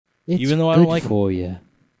It's Even though I good don't like for you.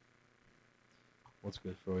 What's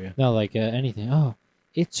good for you? Not like anything. Oh,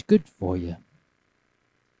 it's good for you.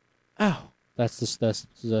 Ow. That's the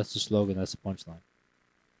slogan. That's the punchline.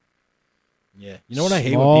 Yeah. You know what I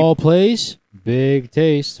hate when Small place, big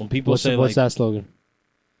taste. When people what's say, what's like- that slogan?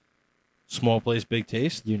 small place, big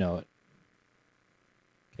taste. You know it.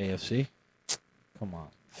 KFC. Come on.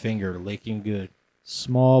 Finger licking good.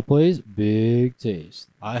 Small place, big taste.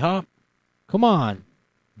 IHOP. Come on.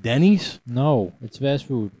 Denny's. No, it's fast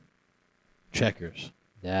food. Checkers.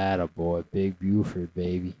 That a boy, Big Buford,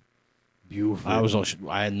 baby. Buford.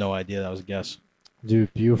 I had no idea that was a guess.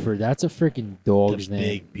 Dude, Buford. That's a freaking dog's The name.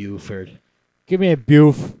 Big Buford. Give me a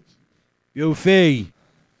Buf. Bufy.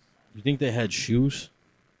 You think they had shoes?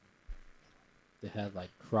 They had like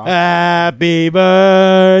Crocs. Happy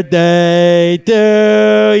birthday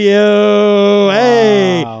to you.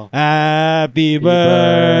 Hey. Wow. Happy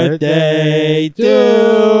birthday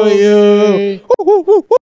to you.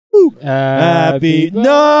 Happy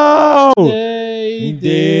no.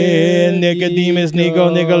 Dear Nicodemus,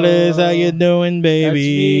 Nicholas, how you doing,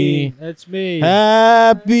 baby? That's me.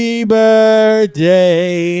 Happy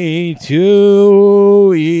birthday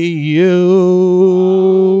to you.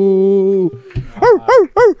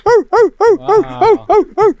 Wow.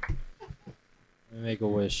 Let me make a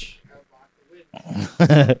wish.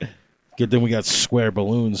 Good thing we got square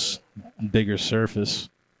balloons, bigger surface.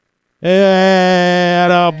 Hey,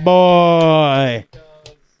 boy.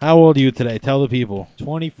 How old are you today? Tell the people.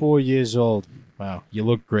 24 years old. Wow, you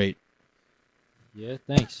look great. Yeah,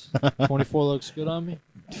 thanks. 24 looks good on me.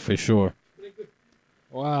 For sure.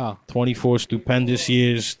 Wow. 24 stupendous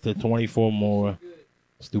years to 24 more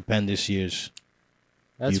stupendous years.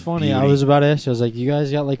 That's You funny. I beauty. was about to ask you. I was like, you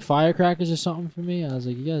guys got like firecrackers or something for me? I was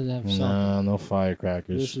like, you guys have something. No, no This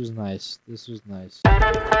firecrackers. was nice. This was nice.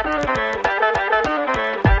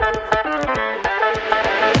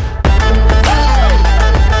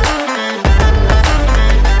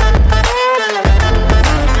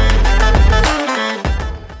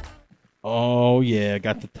 Oh yeah,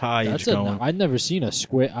 got the tires going. I've never seen a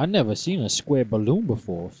square balloon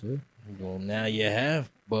before, sir. Well, now you have,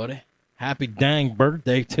 buddy. Happy dang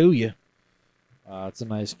birthday to you. It's a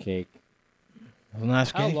nice cake. Have a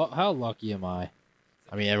nice cake. How lucky am I?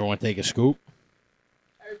 I mean, everyone take a scoop.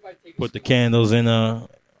 Put the candles in on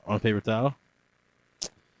a paper towel.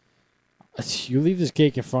 You leave this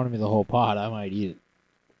cake in front of me the whole pot, I might eat it.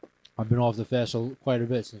 I've been off the fast quite a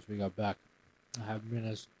bit since we got back. I haven't been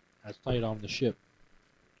as tight on the ship.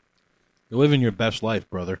 You're living your best life,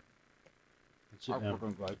 brother. That's it, man.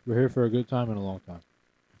 We're here for a good time and a long time.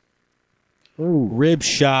 Rib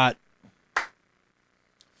shot.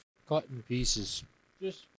 Cut in pieces.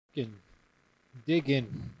 Just fucking dig in.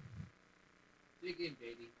 Dig in,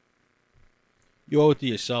 baby. You owe it to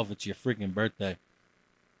yourself. It's your freaking birthday.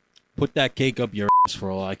 Put that cake up your ass for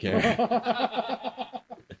all I care. You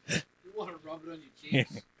want to rub it on your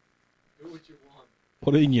cheeks? Do what you want.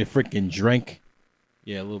 Put it in your freaking drink.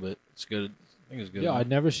 Yeah, a little bit. It's good. I think it's good. Yeah, I'd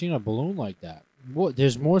never seen a balloon like that. What?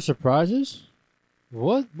 There's more surprises?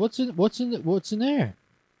 What? What's in there?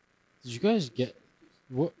 Did you guys get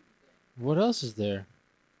what? What else is there?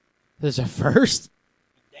 There's a first.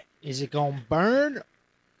 Is it gonna burn,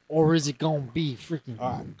 or is it gonna be freaking?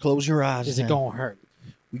 All right, close your eyes. Is it gonna hurt?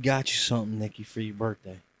 We got you something, Nikki, for your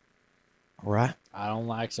birthday. All right? I don't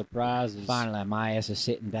like surprises. Finally, my ass is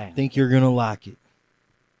sitting down. I think you're going to like it.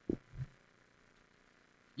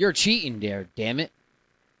 You're cheating there, damn it.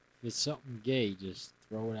 If it's something gay, just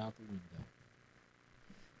throw it out the window.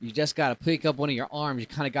 You just got to pick up one of your arms. You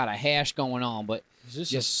kind of got a hash going on, but Is this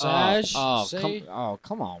just a sash?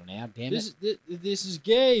 come on now, damn it. This is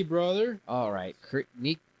gay, brother. All right,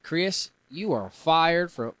 Chris, you are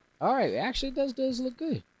fired for. All right, actually, it does look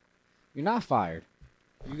good. You're not fired.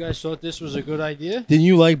 You guys thought this was a good idea? Didn't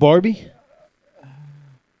you like Barbie?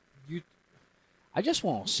 I just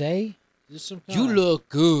want to say, Is this some you look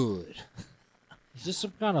good. Is this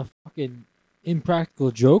some kind of fucking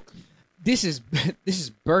impractical joke? This is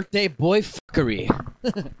birthday boy fuckery.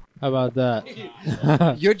 How about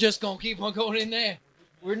that? You're just gonna keep on going in there.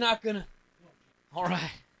 We're not gonna. All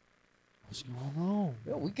right. What's going on?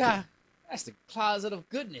 Yo, that's the closet of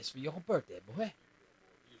goodness for your birthday, boy.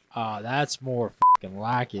 That's more fucking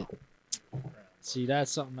like it. See,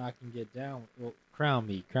 that's something I can get down with. Well, crown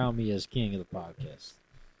me as king of the podcast.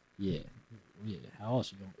 Yeah. How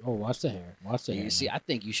else you going? Oh, watch the hair. You see, I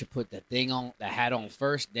think you should put the hat on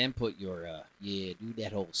first, then put your do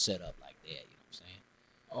that whole setup like that. You know what I'm saying?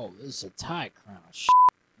 Oh, this is a tie crown.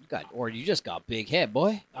 You just got big head,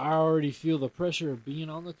 boy. I already feel the pressure of being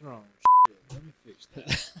on the throne. Let me fix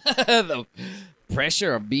that. The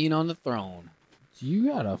pressure of being on the throne. You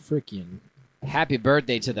got a freaking... Happy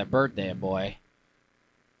birthday to the birthday boy.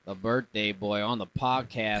 The birthday boy on the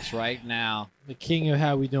podcast right now. The king of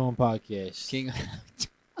How We Doing podcast. King.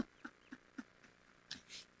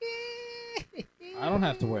 I don't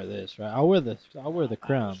have to wear this, right? I'll wear the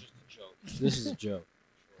crown. This is a joke.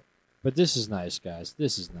 But this is nice, guys.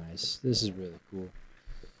 This is nice. This is really cool.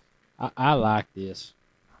 I like this.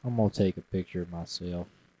 I'm gonna take a picture of myself.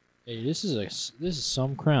 Hey, this is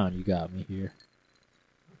some crown you got me here.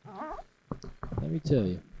 Let me tell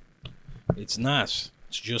you. It's nice.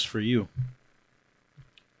 It's just for you.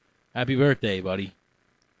 Happy birthday, buddy.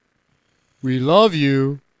 We love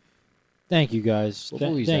you. Thank you, guys. What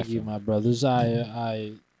movie is that Thank you, from? my brothers.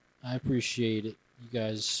 I appreciate it. You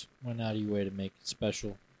guys went out of your way to make it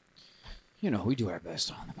special. You know, we do our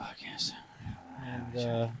best on the podcast.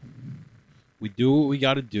 And We do what we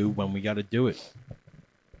got to do when we got to do it.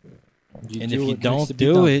 And if do you what needs don't to be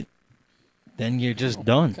do done. it, then you're just We're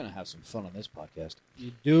done. gonna have some fun on this podcast.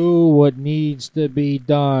 You do what needs to be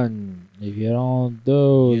done. If you don't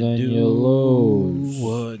do, then you lose.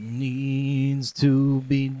 what needs to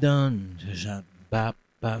be done. Shot, bop,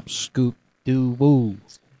 bop, scoop, do, woo.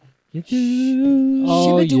 All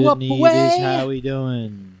Shimmy do you up need away. is how we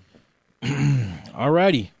doing.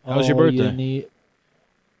 Alrighty. How's your All you birthday? need-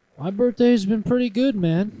 My birthday's been pretty good,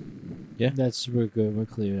 man. Yeah? We're good. We're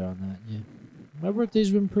clear on that. Yeah. My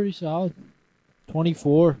birthday's been pretty solid.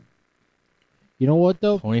 24. You know what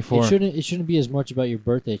though? 24. It shouldn't be as much about your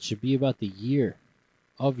birthday. It should be about the year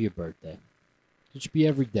of your birthday. It should be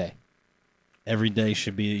every day. Every day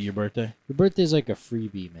should be your birthday? Your birthday's like a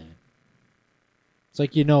freebie, man. It's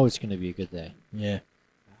like you know it's gonna be a good day. Yeah.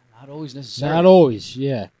 Not always necessarily. Not always,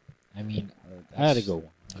 yeah. I mean, I had to go.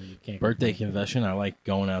 You can't Birthday complain. confession. I like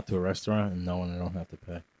going out to a restaurant and knowing I don't have to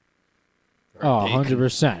pay. Oh,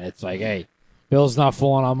 100%. It's like, hey, bill's not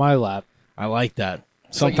falling on my lap. I like that. like you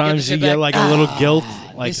get to Sometimes sit you get back, like a little guilt,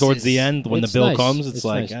 like this towards the is- end when the It's bill nice. comes. It's It's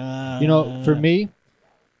like, nice. You know, for me,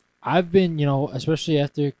 I've been, especially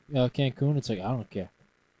after Cancun, it's like, I don't care.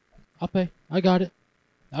 I'll pay. I got it.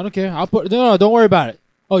 I don't care. I'll put. No, don't worry about it.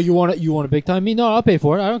 Oh, you want a big time me? No, I'll pay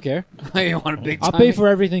for it. I don't care. You want a big I'll time? pay for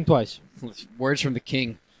everything twice. Words from the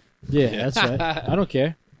king. Yeah, that's right. I don't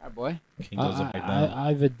care. All right, boy. King goes up and down.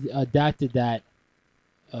 I've adapted that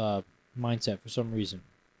mindset for some reason.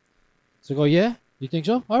 So go, yeah? You think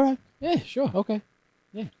so? All right. Yeah, sure. Okay.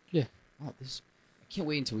 Yeah. Oh, this. I can't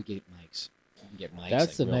wait until we get mics. We can get mics. That's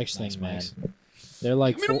like the real next nice thing, man. mics. They're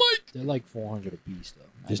like Give me the mic! they're like 400 a piece though.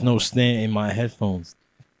 There's no stand in my headphones.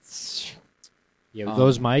 Yeah, with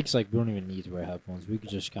those mics, like we don't even need to wear headphones. We could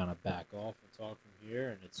just kind of back off and talk from here,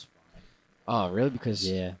 and it's fine. Oh, really? Because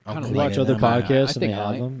Yeah, I'm kinda you cleaning watch other them out. I podcasts and they think I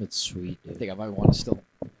have might. them. It's sweet. I Dude. think I might want to still.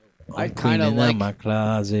 I I'm kind of cleaning out like my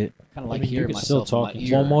closet. like mean, you hearing could still myself in my talk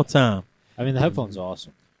ear. One more time. I mean, the headphones are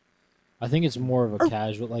awesome. I think it's more of a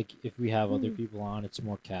casual. Like if we have other people on, it's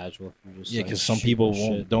more casual. If you just Yeah, like, because some shoot people the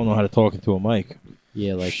shit. don't know how to talk into a mic.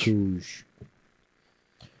 Yeah, like whoosh.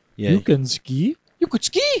 Yeah. You can ski. You could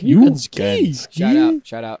ski. You can ski. Shout out!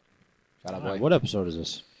 Shout out! Shout out, boy! What episode is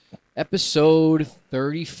this? Episode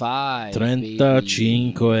 35. baby.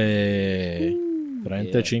 35. Ooh.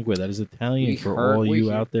 35. That is Italian We for heard- all we you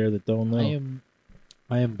hear- out there that don't know.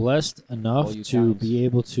 I am blessed enough All you to Italians. be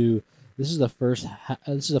able to. This is the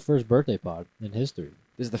first birthday pod in history.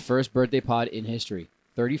 This is the first birthday pod in history.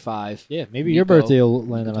 35. Yeah, maybe your Nico. birthday will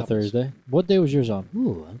land on a Nico Thursday. What day was yours on?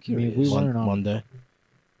 Ooh, I'm I curious. mean, we weren't on Monday.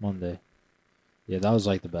 Monday. Yeah, that was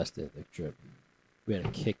like the best day of the trip. We had a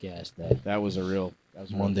kick-ass day. That was a real. That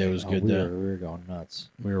was a real Monday day. was Oh, good we day. were going nuts.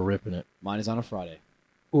 We were ripping it. Mine is on a Friday.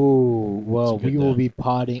 Ooh, well, It's a good we will day. be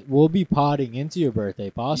potting. We'll be potting into your birthday,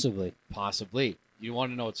 possibly. Possibly. You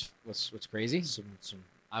want to know what's crazy? Some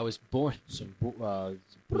I was born.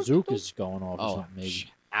 bazookas going off or Oh, something. Maybe.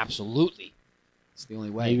 absolutely. It's the only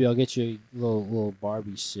way. Maybe I'll get you a little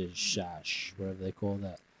Barbie shash, whatever they call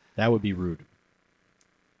that. That would be rude.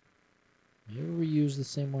 Maybe we use the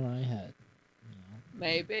same one I had.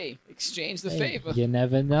 Maybe exchange the Hey, favor. you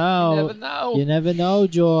never know. You never know. You never know,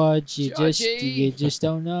 George. You Georgie. just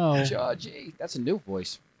don't know. Georgie, that's a new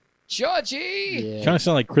voice. Georgie, Yeah. Kind of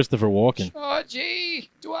sound like Christopher Walken. Georgie,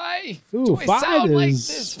 do I Ooh, sound like fighters.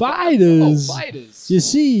 this? Fighters. Oh, fighters. You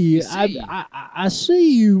see, You see. I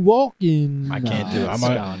see you walking. I can't do it. It's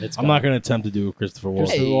I'm gone, it's not gone. going to attempt to do a Christopher Walken.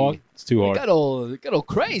 Christopher Hey. Walken. It's too It hard. got all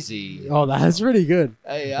crazy. Oh, that's pretty good.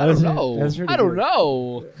 Hey, I don't know. That's pretty I don't good.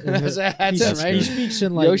 know. That's it, right? He speaks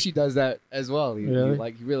in like Yoshi does that as well. He Really?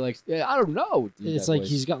 really likes. Yeah, I don't know. Dude, it's that like voice.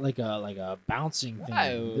 he's got like a bouncing thing.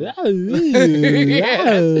 Yeah,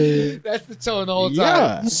 Yeah. that's the tone the whole time.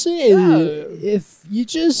 Yeah. You see, if you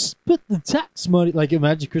just put the tax money, like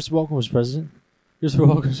imagine Christopher Walken was president. Christopher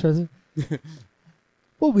Walken was president.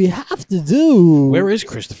 What we have to do. Where is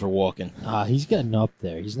Christopher Walken? He's getting up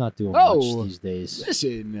there. He's not doing Oh. much these days.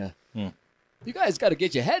 Listen, Hmm. you guys got to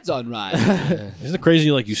get your heads on right. Isn't it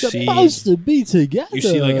crazy? Like you see, Supposed to be together. you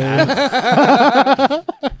see like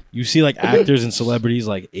you see like actors and celebrities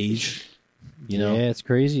like age. You know, yeah, it's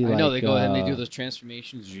crazy. I know like, they go ahead and they do those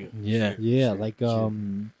transformations. yeah. Yeah, like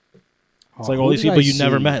It's like all who these did people I you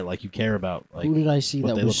never see? met, like you care about. Like Who did I see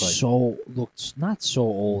what that they was look like. looked not so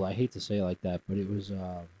old? I hate to say it like that, but it was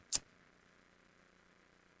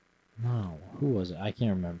no, who was it? I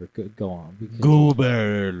can't remember. Go on.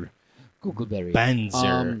 Goober, Googleberry.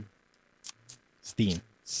 Banzer, Steen.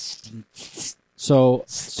 So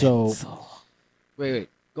Wait.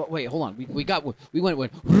 Wait, hold on. We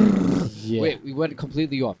went. yeah. Wait, we went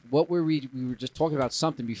completely off. What were we? We were just talking about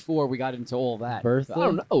something before we got into all that. Birthday? I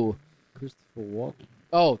don't know. Christopher Walken.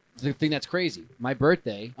 Oh, the thing that's crazy. My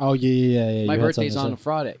birthday. Oh yeah. My You had birthday's something on to a say.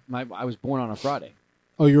 Friday. I was born on a Friday.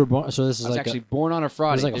 Oh, you were born. So this is I was like actually born on a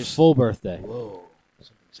Friday. it's like a There's- full birthday. Whoa,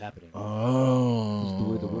 something's happening. Oh,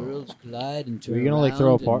 Where the worlds collide and turn Are you gonna like throw a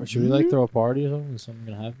around party? and- Should we like throw a party or something? Is something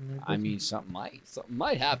gonna happen? There? I mean, something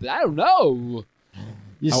might happen. I don't know.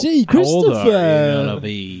 you How- see, how old are you Christopher. gonna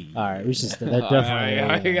be? All right, we should. That All definitely.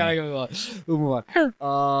 right, we gotta move on. We'll move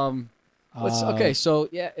on. Okay, so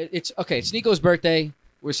yeah, it's okay. It's Nico's birthday.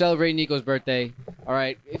 We're celebrating Nico's birthday. All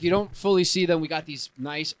right. If you don't fully see them, we got these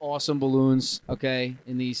nice, awesome balloons. Okay,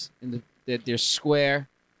 they're square.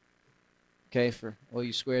 Okay, for all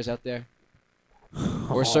you squares out there,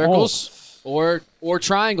 or circles, or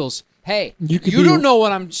triangles. Hey, You could you be- don't know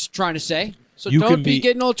what I'm trying to say, so You don't can be be-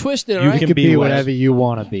 getting all twisted. All you right. You can can be be whatever you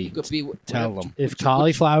want to be. You could be. Tell whatever- them. If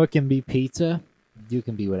cauliflower can be pizza, you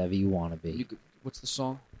can be whatever you want to be. You could, what's the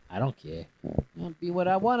song? I don't care. I'll be what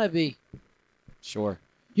I want to be. Sure.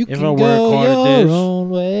 You If can I work go hard at your this, own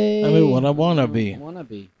way. I mean, what I wanna be. Wanna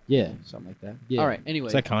be. Yeah. Something like that. Yeah. All right. Anyway.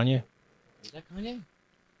 Is that Kanye? Is that Kanye?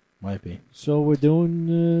 Might be. So we're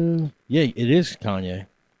doing. Yeah, it is Kanye.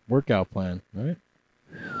 Workout plan, right?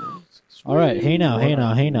 All right. Hey now. What Hey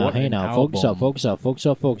now. Hey now. what Hey an now. Focus up. album. Focus up. Focus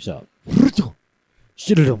up. Focus up.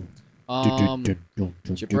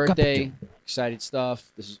 It's your birthday. Excited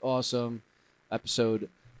stuff. This is awesome. Episode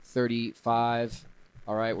 35.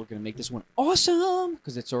 All right, we're gonna make this one awesome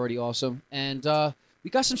because it's already awesome. And we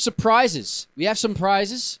got some surprises. We have some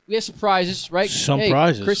prizes. We have surprises, right? Some Hey,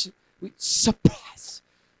 prizes. Chris, surprise.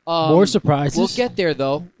 More surprises. We'll get there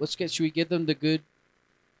though. Should we give them the good?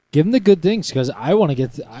 Give them the good things because I want to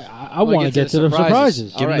get. I Wanna want to get to the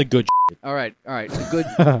surprises. Give him All the right. good. All right. The good.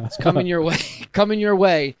 It's coming your way. Coming your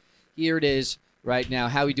way. Here it is right now.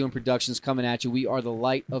 How We Doing Productions coming at you. We are the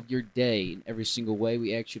light of your day in every single way.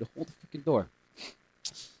 We ask you to hold the freaking door.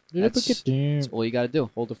 That's all you got to do.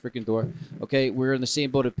 Hold the freaking door. Okay, we're in the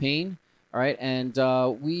same boat of pain. All right, and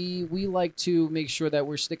we like to make sure that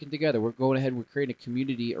we're sticking together. We're going ahead and we're creating a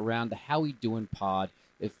community around the How We Doing pod.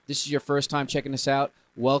 If this is your first time checking us out,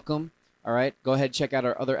 welcome. All right, go ahead and check out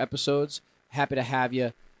our other episodes. Happy to have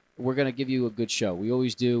you. We're gonna give you a good show. We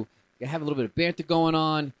always do. We have a little bit of banter going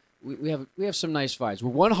on. We have some nice vibes.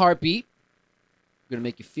 We're one heartbeat. We're gonna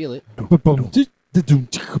make you feel it.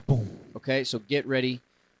 Okay, so get ready.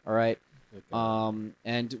 All right.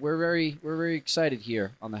 And we're very excited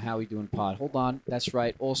here on the How We Doing pod. Hold on. That's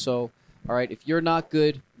right. Also, all right, if you're not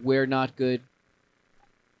good, we're not good.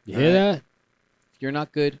 You hear that? If you're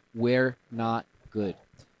not good, we're not good.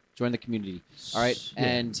 Join the community. All right. Yeah.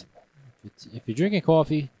 And If you're drinking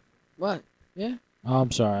coffee, what? Yeah. oh,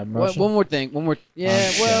 I'm sorry, I'm One Russian. more thing. One more. Yeah.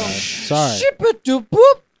 Oh, Well. God. Sorry.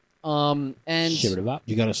 Ship-a-doop-boop. And Shibba-da-bop.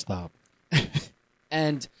 You gotta stop.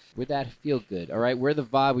 And with that, feel good. All right, we're the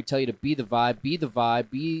vibe. We tell you to be the vibe, be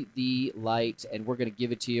the light, and we're going to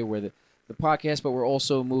give it to you. We're the podcast, but we're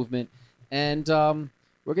also a movement. And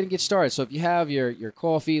we're going to get started. So if you have your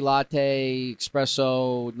coffee, latte,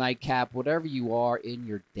 espresso, nightcap, whatever you are in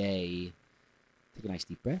your day, take a nice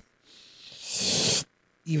deep breath.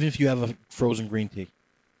 Even if you have a frozen green tea.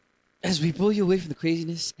 As we pull you away from the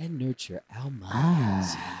craziness and nurture our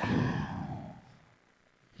minds.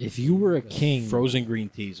 If you were a king, Frozen green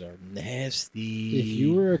teas are nasty. if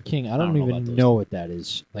you were a king, I don't know about even those. know what that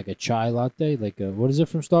is. Like a chai latte, like a, what is it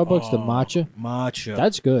from Starbucks? The matcha. Matcha.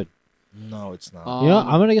 That's good. No, it's not. Um, You know,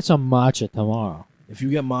 I'm gonna get some matcha tomorrow. If you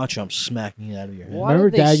get matcha, I'm smacking it out of your head. Why Remember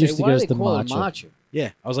did they Dad say- used to why get do us they the call it matcha. Yeah,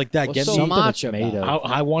 I was like, Dad, What's get so me. matcha It's made about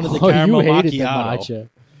of. I wanted the Oh, you caramel hated the macchiato. matcha.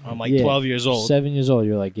 I'm like Yeah. 12 years old. 7 years old.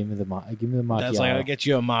 You're like, give me the macchiato. That's like, I'll get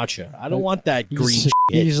you a matcha. I don't want that He's- green shit.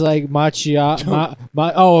 He's like macchiato. A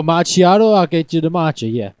macchiato. I'll get you the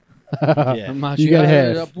matcha. Yeah. Yeah. You got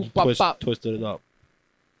half. Twisted it up.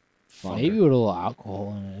 Maybe with a little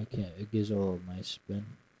alcohol in it. It gives it a little nice spin.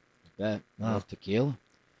 That No. tequila.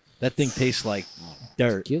 That thing tastes like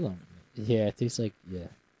dirt. Tequila. Yeah, it tastes like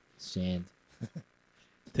sand.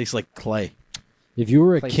 Tastes like clay. If you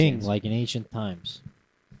were a Clay king, sands. like in ancient times,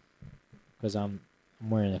 because I'm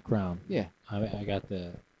wearing a crown. Yeah. I got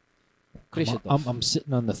the. Christoph. I'm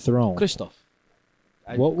sitting on the throne. Christoph.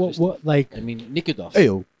 What like? I mean, Nikodov.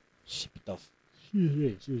 Ayo. Shipitov.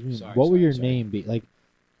 Excuse me. Sorry, what would sorry, your sorry. name be? Like,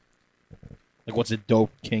 Like, what's a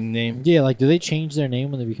dope king name? yeah, like, do they change their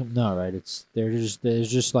name when they become? No, right? There's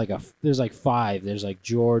just like there's like 5. There's like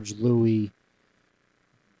George, Louis,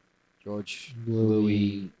 George,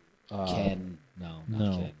 Louis, Ken. No,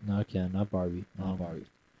 not Ken. not Ken, not Barbie, Not Barbie.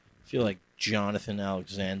 I feel like Jonathan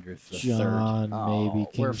Alexander the third. John, maybe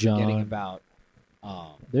King we're John. forgetting about.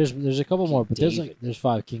 There's a couple King more, but David. there's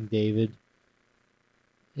 5. King David.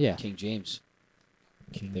 Yeah, King James.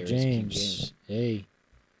 King there is James. King James. Hey,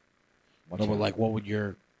 No, but like, what would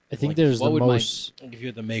your? I think Like, there's what the would my- most. If you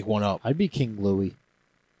had to make one up, I'd be King Louis.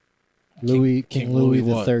 King King Louis Louis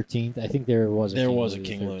the what? 13th. I think there was a There King was a Louis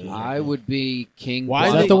King the Louis. 13th. I would be King. Why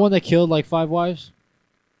Is they- that the one that killed like 5 wives?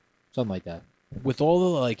 Something like that. with all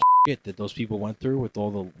the like shit that those people went through with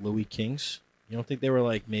all the Louis Kings, you don't think they were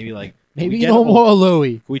like maybe like Maybe get no a- more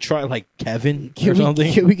Louis. Can we try like Kevin or Can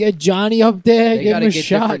something? we get Johnny up there? They Give gotta him a get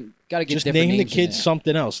shot. different. Gotta get Just different name the names in kids there.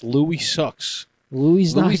 something else. Louis sucks.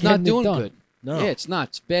 Louis Louis not getting it doing done. good. No, Yeah, it's not.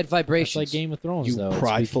 It's bad It's vibrations. like Game of Thrones, you though. It's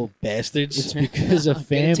prideful bastards. It's because a Get it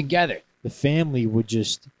family, together. the family would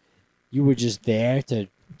just, you were just there to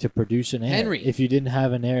produce an heir. Henry. If you didn't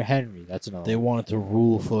have an heir, Henry. That's another. They one. wanted to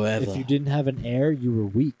rule forever. If you didn't have an heir, you were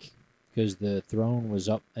weak because the throne was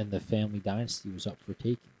up and the family dynasty was up for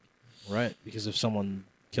taking. Right, because if someone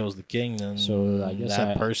kills the king, then So I guess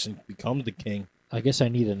that person becomes the king. I guess I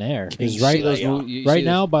need an heir. 'Cause King right, Slayer. You right see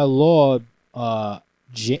now, by law,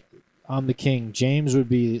 I'm the king. James would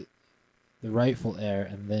be the rightful heir,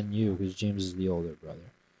 and then you, because James is the older brother.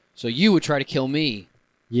 So you would try to kill me.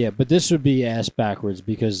 Yeah, but this would be ass backwards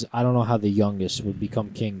because I don't know how the youngest would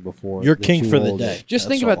become king before. You're the king 2 for the older. day. Just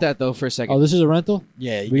That's think about all. that though for a second. Oh, this is a rental?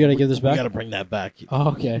 Yeah, We gotta give this back? We gotta bring that back.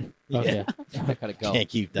 Oh, okay. Yeah. Okay. I gotta go. Can't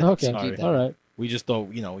keep that. Okay. Sorry. Keep that. All right. We just thought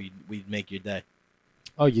we'd make your day.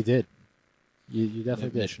 Oh, you did. You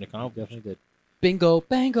definitely did. Mission accomplished. Definitely did. Bingo,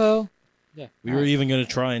 bango. Yeah. We were even gonna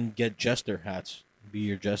try and get jester hats. Be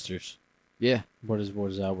your jesters. Yeah, What does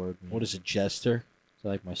that word mean? What is a jester? Is that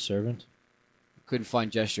like my servant? couldn't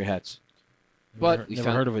find gesture hats. Never But heard- we never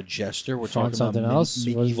found- heard of a jester. We're Found talking something about else? What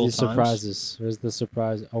is medieval the times. surprises? Where's the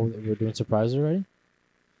surprise? Oh, we're doing surprises already?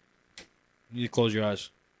 You need to close your eyes.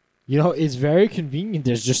 You know, it's very convenient.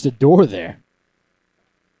 There's just a door there.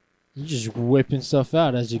 You just whipping stuff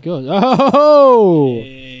out as you go. Oh!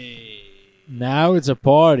 Hey. Now it's a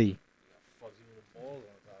party.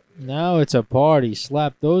 Now it's a party.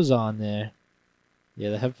 Slap those on there. Yeah,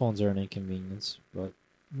 the headphones are an inconvenience, but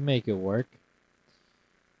make it work.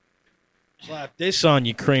 Slap this on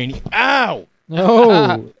you, cranny. Ow!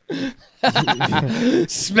 Oh!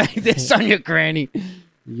 Smack this on your granny.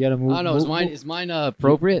 You gotta move. I don't know. Is move- mine move- is mine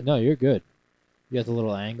appropriate? No, you're good. You got the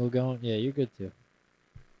little angle going. Yeah, you're good too.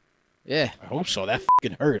 Yeah. I hope so. That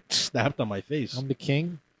fucking hurt. Snapped on my face. I'm the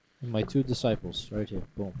king and my 2 disciples right here.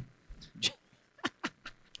 Boom.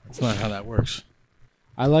 That's not how that works.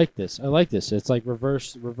 I like this. It's like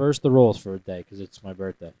reverse the roles for a day because it's my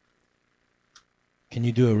birthday. Can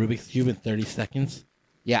you do a Rubik's Cube in 30 seconds?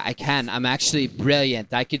 Yeah, I can. I'm actually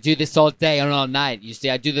brilliant. I could do this all day and all night. You see,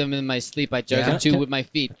 I do them in my sleep. I juggle Yeah? two with my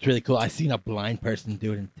feet. It's really cool. I seen a blind person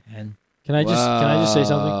do it in 10. Can I just say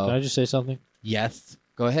something? Wow. Can I just say something? Yes.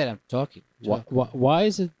 Go ahead. I'm talking. Why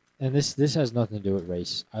is it? And this has nothing to do with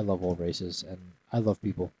race. I love all races and I love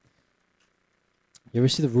people. You ever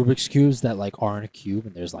see the Rubik's cubes that like are in a cube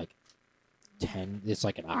and there's like 10? It's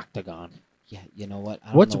like an octagon. Yeah, you know what? I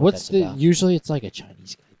don't know what What's that's the? about. Usually it's like a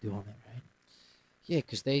Chinese guy doing it, right? Yeah,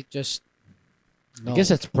 because they just. I guess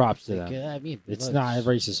that's props to Like, them. I mean, It's look, not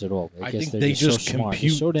racist at all. I guess think they're they so just smart. They're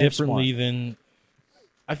compute so damn differently smart. than.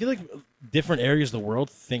 I feel like different areas of the world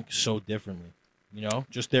think so differently. You know,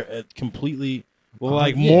 just they're completely. Well,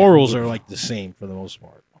 like Yeah. morals are like the same for the most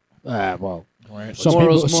part. Well, Right? Some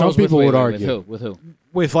morals, people- morals some people with, would wait, argue. With who?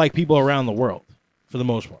 With like people around the world, for the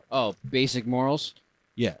most part. Oh, basic morals.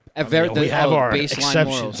 Yeah, We have our baseline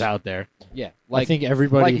exceptions morals. out there. Yeah, I think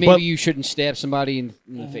everybody. like maybe you shouldn't stab somebody in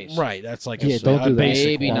the face. Right, that's like Yeah, a don't do that. basic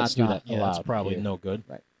Maybe one. not That's do that. Yeah, that's allowed probably here. no good.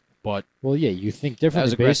 Right. But Well, yeah, you think was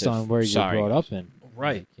differently based aggressive. on where Sorry, you're brought guys. up in.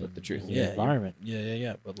 right, Like, But the truth. in yeah, the environment.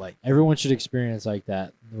 yeah. But like, Everyone should experience like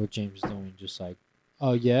that. What James is doing, just like,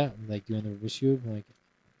 oh yeah, I'm like doing the Rubik's cube. Like,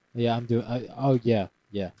 yeah, I'm doing. Oh yeah.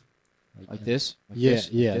 Like this. Like Yeah, this,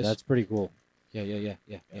 like yeah, this. that's pretty cool. Yeah.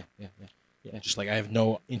 yeah, just like I have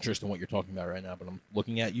no interest in what you're talking about right now, but I'm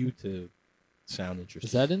looking at you to sound interesting.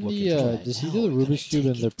 Is that in Look the? interesting. Does he do the Rubik's cube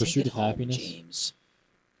in the Pursuit of Happiness? James.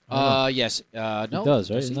 I Yes. No. He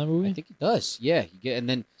does, right? he? In that movie? I think he does. Yeah. And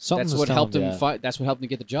then Something that's was what telling helped me him. that. That's what helped him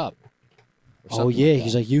get the job. Or Oh something yeah, like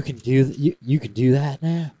he's that. like, you can do you can do that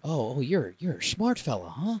now. Oh, you're a smart fella,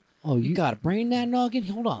 huh? Oh, You got a brain that noggin?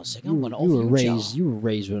 Hold on a second. I'm going to you offer were you a raised job. you were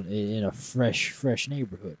raised in a fresh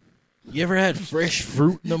neighborhood. You ever had fresh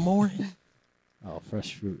fruit in the morning? Oh,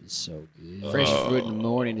 fresh fruit is so good. Fresh fruit in the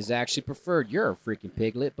morning is actually preferred. You're a freaking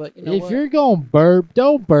piglet, but you know If what? you're going burp,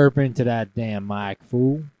 don't burp into that damn mic,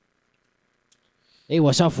 fool. Hey,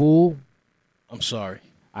 what's up, fool? I'm sorry.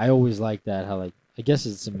 I always like that. How like I guess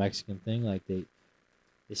it's a Mexican thing. Like they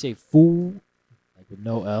say fool, like with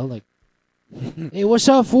no L. Like, hey, what's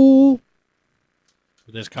up, fool?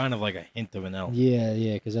 But there's kind of like a hint of an L. Yeah,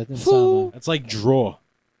 because that didn't Fool. sound. That's like draw.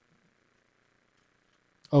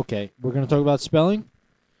 Okay, we're gonna talk about spelling.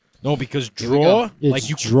 No, because Here we go. draw, It's like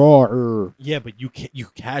you. drawer. Yeah, but you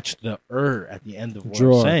catch the at the end of what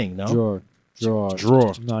Drawer. I'm saying. No, Drawer.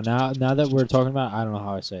 Drawer. No, now that we're talking about, it, I don't know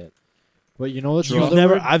how I say it. But you know what's You've another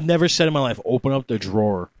never. word? I've never said in my life, open up the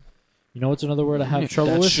drawer. You know what's another word I have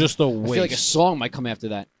trouble That's with? just a I waste. feel like a song might come after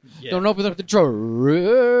that. Yeah. Don't open up the drawer.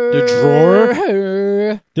 The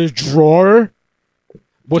drawer? The drawer.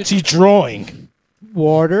 What's he drawing?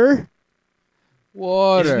 Water.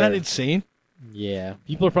 Water. Isn't that insane? Yeah.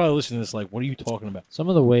 People are probably listening to this like, what are you talking about? Some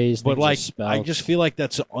of the ways, But things are like, spelled, I just feel like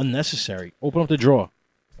that's unnecessary. Open up the drawer.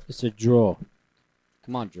 it's a draw.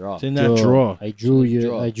 Come on, draw. It's in that drawer. I drew you.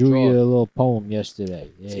 Draw. I drew Draw. you a little poem yesterday.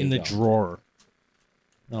 It's There in you the go. drawer.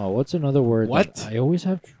 No, what's another word What? that I always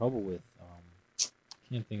have trouble with?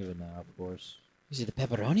 Can't think of it now. Of course, Is it the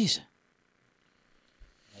pepperonis?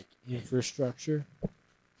 like infrastructure.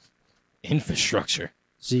 Infrastructure.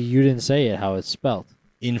 See, you didn't say it how it's spelled.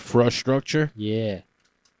 Infrastructure. Yeah.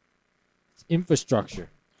 It's infrastructure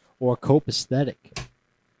or copaesthetic.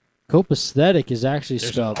 Copaesthetic is actually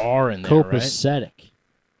There's spelled an R in there, right? copacetic.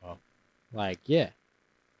 Oh. Like, yeah.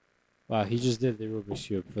 Wow, he just did the Rubik's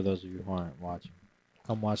Cube for those of you who aren't watching.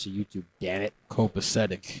 Come watch the YouTube, damn it.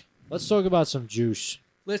 Copacetic. Let's talk about some juice.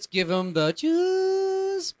 Let's give him the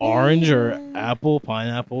juice. Orange or apple,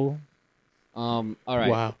 pineapple. All right.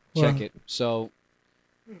 Wow. Check it. So,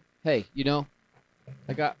 hey,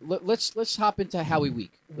 let's hop into Howie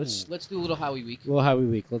Week. Let's do a little Howie Week. Well, how we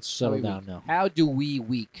week? Let's settle Howie down week. now. How do we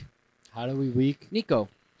week? How do we week? Nico,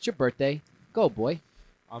 it's your birthday. Go, boy.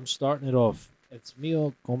 I'm starting it off. It's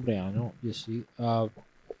mio cumpleaños, you see.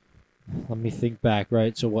 Let me think back,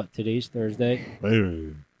 right? So what, today's Thursday?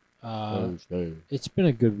 It's been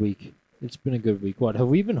a good week. What, have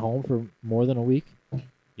we been home for more than a week?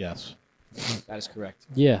 Yes. That is correct.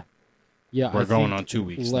 Yeah. Yeah, We're I going think on 2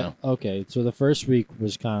 weeks now. Okay, so the first week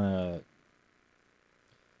was kind of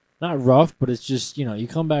not rough, but it's just, you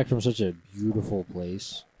come back from such a beautiful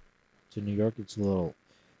place to New York. It's a little,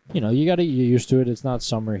 you got to get used to it. It's not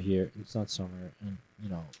summer here. It's not summer, and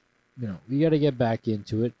you got to get back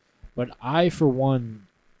into it. But I, for one,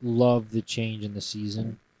 love the change in the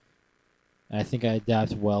season. I think I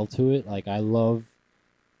adapt well to it. Like, I love.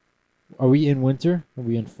 Are we in winter? Or are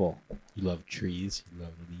we in fall? You love trees. You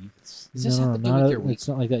love leaves. Does this have to do with your week? It's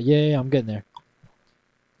not like that. Yeah, I'm getting there.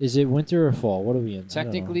 Is it winter or fall? What are we in? I don't know.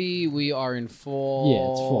 Technically, we are in fall.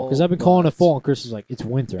 Yeah, it's fall. Because I've been calling it fall, and Chris is like, it's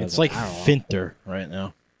winter. I It's was like I don't know. finter right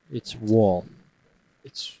now. It's wall.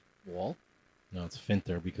 It's wall. No, it's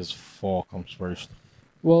finter because fall comes first.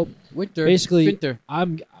 Well, Winter. basically, winter.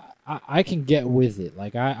 I can get with it.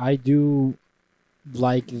 Like, I do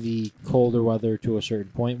like the colder weather to a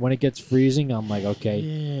certain point. When it gets freezing, I'm like,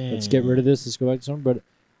 okay, let's get rid of this. Let's go back to summer. But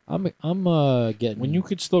I'm getting When you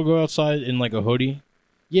could still go outside in like a hoodie,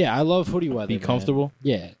 yeah, I love hoodie weather. be man. comfortable.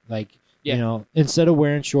 Yeah, like Yeah. instead of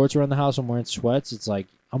wearing shorts around the house, I'm wearing sweats. It's like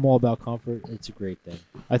I'm all about comfort. It's a great thing.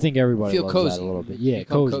 I think everybody Feel loves cozy that a little bit. Yeah,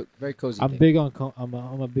 Become cozy. very cozy. I'm thing. big on.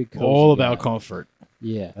 I'm a big cozy All guy. about comfort.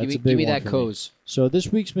 Yeah, that's Give me, a big give me one that for me. cozy. So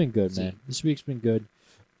this week's been good, See. man. This week's been good.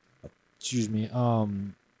 Excuse me.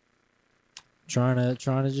 trying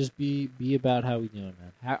to just be about how we doing,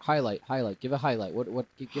 man. Highlight. Give a highlight. What?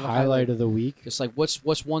 Give a Highlight of the week. Just like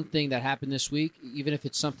what's one thing that happened this week? Even if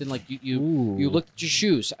it's something like you Ooh. looked at your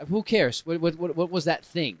shoes. Who cares? What was that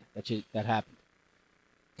thing that happened?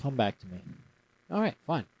 Come back to me. All right,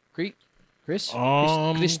 fine. Chris.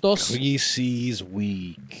 Christos. Chrissy's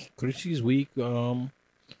week. Chrissy's week.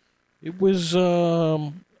 It was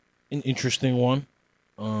an interesting one.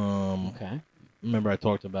 Okay. Remember I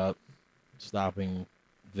talked about stopping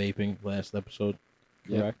vaping last episode.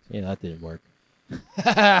 Correct. Yeah, that didn't work.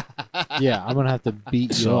 Yeah, I'm gonna have to beat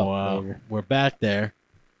you So up later. we're back there,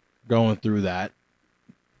 going through that.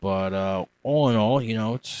 But all in all,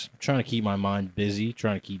 it's trying to keep my mind busy,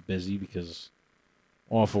 trying to keep busy because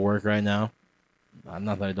I'm off of work right now.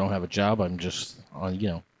 Not that I don't have a job. I'm just on,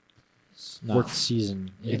 It's not work-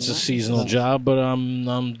 season. it's a seasonal job, but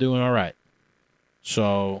I'm doing all right.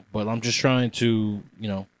 So, but I'm just trying to,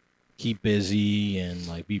 keep busy and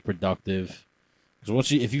like be productive.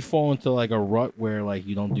 Because if you fall into like a rut where like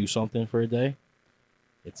you don't do something for a day,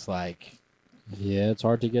 it's like Yeah, it's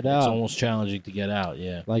hard to get it's out. almost challenging to get out.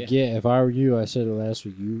 Yeah. If I were you, I said it last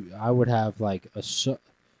week. I would have like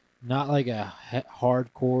not like a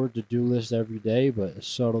hardcore to-do list every day, but a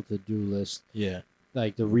subtle to-do list, Yeah.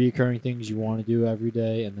 like the reoccurring things you want to do every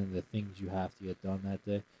day, and then the things you have to get done that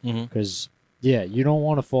day. Mm-hmm. Because you don't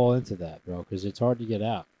want to fall into that, bro. Because it's hard to get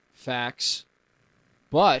out. Facts.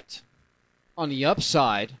 But on the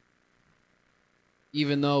upside,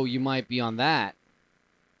 even though you might be on that,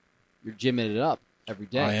 you're gymming it up every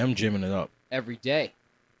day. I am gymming it up Every day.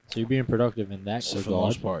 So you're being productive in that for the regard.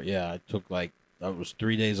 most part. Yeah, I took that was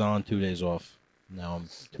 3 days on, 2 days off. Now I'm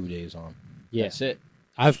 2 days on. Yeah, That's it.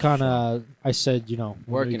 I've kind of. I said, when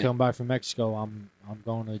Working we come back from Mexico, I'm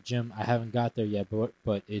going to the gym. I haven't got there yet,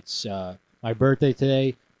 but it's my birthday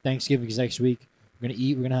today. Thanksgiving's next week. We're gonna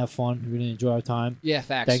eat. We're gonna have fun. We're gonna enjoy our time. Yeah,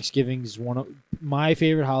 facts. Thanksgiving is one of my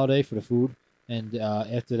favorite holiday for the food, and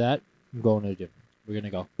after that, I'm going to the gym. We're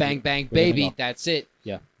gonna go. Bang, bang, We're gonna baby. go. That's it.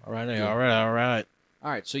 All right, Yeah. all right.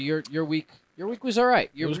 All right. So your week was all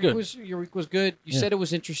right. It was good. Your week was good. You Yeah. said it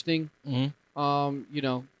was interesting.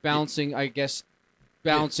 Mm-hmm. Balancing. I guess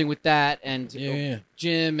balancing with that and Yeah.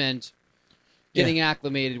 gym and getting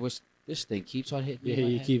acclimated was. This thing keeps on hitting me. Yeah, in my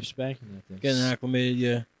you head. keep spanking that thing. Getting acclimated,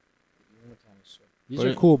 yeah. These But are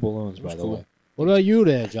it- cool balloons, it by was the cool. way. What about you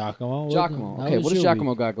there, Giacomo? Giacomo. How Okay, was what does your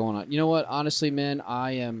Giacomo week? got going on? You know what? Honestly, man,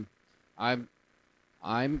 I'm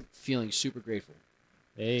feeling super grateful.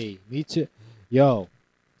 Hey, me too. Yo,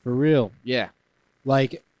 for real. Yeah,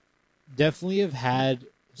 Like, definitely have had.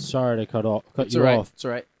 Sorry to cut it's you all right. off, It's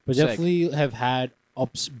all right. but Seg. definitely have had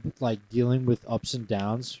ups, like dealing with ups and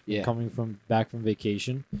downs. Yeah. Coming back from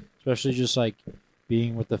vacation, especially just like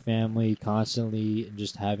being with the family constantly and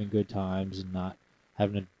just having good times and not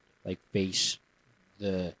having to like face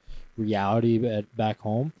the reality back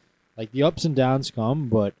home. Like the ups and downs come,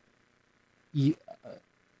 but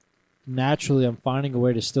naturally I'm finding a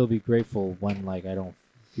way to still be grateful when like I don't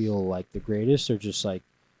feel like the greatest or just like,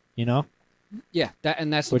 Yeah,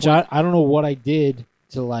 that's the which point. I don't know what I did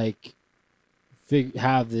to like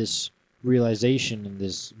have this realization and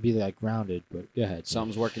this be like grounded, but go ahead.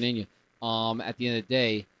 Something's working in you. At the end of the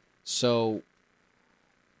day, so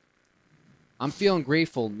I'm feeling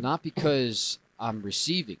grateful not because I'm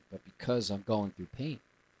receiving, but because I'm going through pain.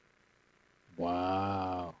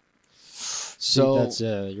 Wow. So that's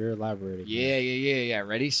you're elaborating. Yeah.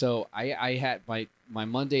 Ready? So I had my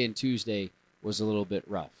Monday and Tuesday was a little bit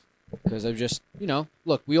rough because I'm just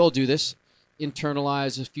look, we all do this.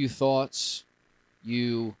 Internalize a few thoughts.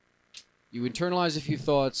 You internalize a few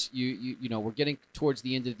thoughts. We're getting towards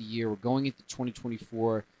the end of the year. We're going into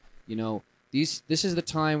 2024. This is the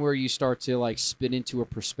time where you start to like spin into a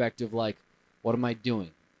perspective like, what am I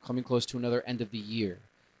doing? Coming close to another end of the year.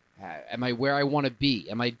 Am I where I want to be?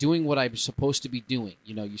 Am I doing what I'm supposed to be doing?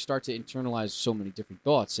 You start to internalize so many different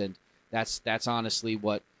thoughts, and that's honestly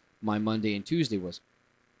what my Monday and Tuesday was.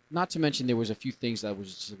 Not to mention there was a few things that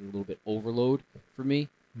was just a little bit overload for me.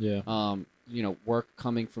 Yeah. Work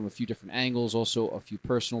coming from a few different angles, also a few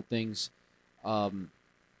personal things.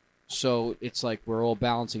 So it's like we're all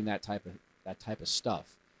balancing that type of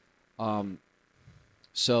stuff.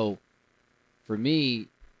 So for me,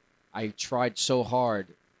 I tried so hard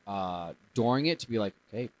during it to be like,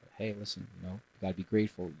 hey, listen, you gotta be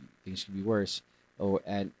grateful. Things could be worse.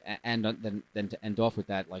 And then to end off with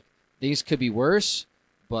that, like things could be worse,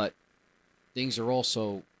 but things are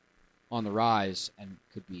also on the rise and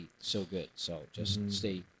could be so good. So just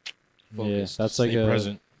stay focused. Yeah, that's like Stay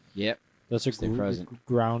present. Yep. That's a Stay present.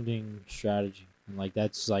 grounding strategy, and like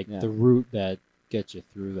that's like Yeah. the root that gets you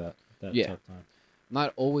through that Yeah. tough time.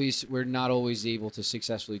 we're not always able to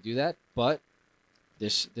successfully do that, but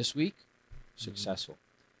this week, successful.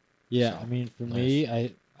 Yeah, So, I mean, for nice. me,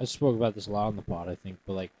 I spoke about this a lot on the pod, I think,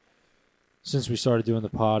 but like since we started doing the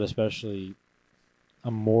pod, especially,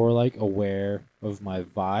 I'm more like aware of my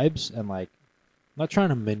vibes and like not trying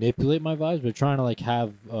to manipulate my vibes, but trying to like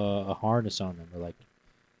have a harness on them or like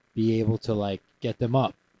be able to like get them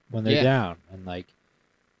up when they're Yeah. down, and like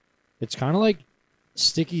it's kind of like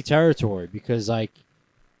sticky territory because like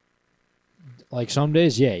some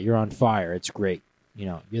days, yeah, you're on fire, it's great, you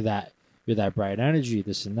know, you're that bright energy,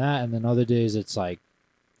 this and that, and then other days it's like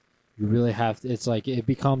you really have to, it's like it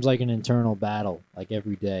becomes like an internal battle like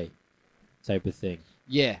every day type of thing.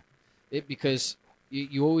 Yeah, because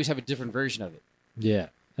you always have a different version of it. Yeah,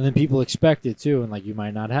 and then people expect it too, and like you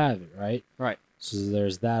might not have it, right? Right. So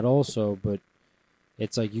there's that also, but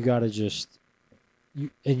it's like you gotta just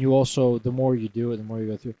you also, the more you do it, the more you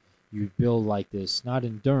go through, you build like this, not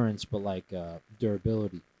endurance, but like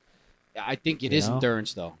durability. I think it You is know?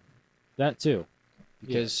 endurance though, That too.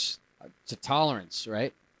 because it's a tolerance,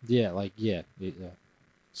 right? Yeah, like yeah.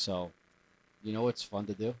 So, you know what's fun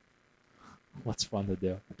to do? What's fun to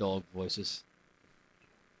do? Dog voices.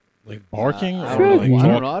 Like barking, I or don't know, like I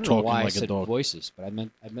don't know talking why I like a said dog. voices, but I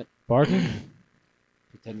meant Barking?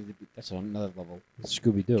 pretending to be. That's on another level.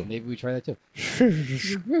 Scooby Doo. Maybe we try that too.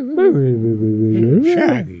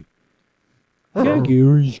 Shaggy.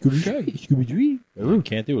 Scooby Doo. You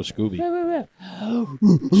can't do a Scooby.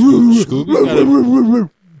 Scooby got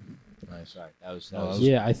Nice. All right. That was.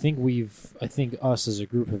 Yeah, I think us as a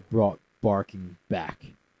group have brought barking back.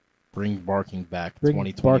 bring barking back. Bring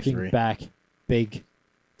 2023. barking back big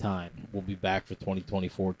time. We'll be back for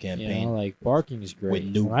 2024 campaign. You know, like barking is great. With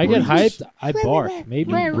new When I get breeds. hyped, I bark.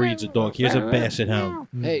 Maybe New breeds of dog. Here's a basset hound.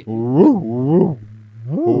 Hey.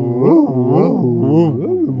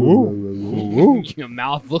 Your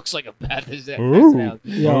mouth looks like a bad sound.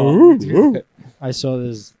 Yo, I saw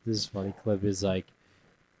this funny clip. Is like,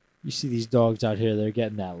 you see these dogs out here, they're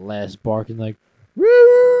getting that last barking like,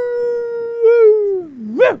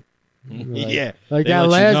 Yeah. like They that let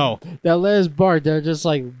last you know. that last bark. They're just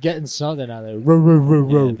like getting something out of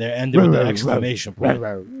Yeah, they're ending with the exclamation point.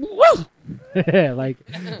 there. Like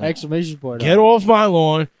exclamation point. Get off my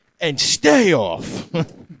lawn and stay off.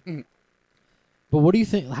 But what do you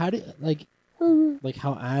think? How do like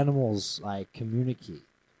how animals like communicate?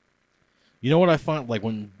 You know what I find? Like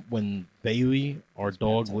when Bailey, our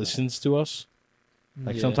dog, listens to us,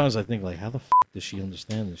 like Yeah. sometimes I think like, how the f does she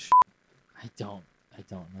understand this shit? I don't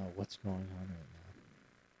know what's going on right now.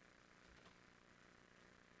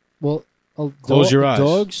 Well, Close your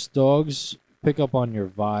eyes. Dogs pick up on your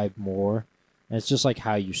vibe more, and it's just like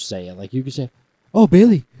how you say it. Like you can say, "Oh,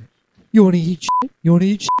 Bailey, you want to eat shit? You want to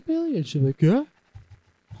eat shit, Bailey?" And she's like, "Yeah,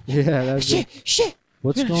 yeah." That's Shit.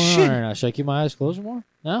 What's going Shit. on right now? Should I keep my eyes closed more?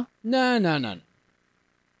 No. No.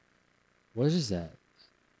 What is that?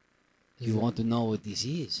 You want to know what this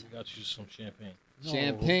is? We got you some champagne.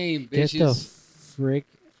 Champagne, Get the bitches. frick.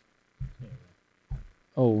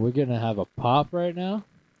 Oh, we're gonna have a pop right now.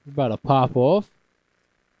 We're about to pop off.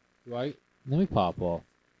 Right? Let me pop off.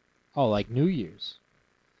 Oh, like New Year's.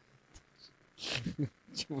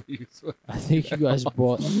 I think you guys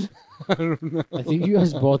bought. I don't know. I think you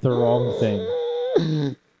guys bought the wrong thing. How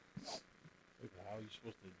are you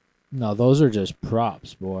supposed to? No, those are just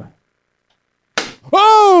props, boy.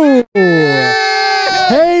 Oh!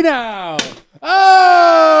 Hey now!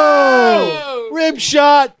 Oh! Rib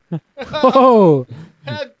shot! Oh!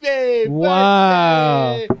 Happy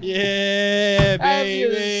Wow. birthday! Yeah, Have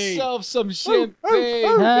baby. yourself some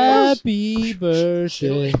champagne. Happy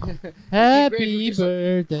birthday! Happy Pop.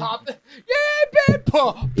 birthday! Yeah, baby.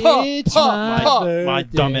 Pop. It's my birthday. My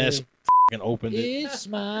dumbass f***ing opened it. It's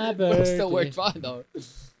my It birthday. still worked fine though.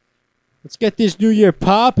 Let's get this new year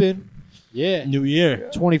popping. Yeah. New year.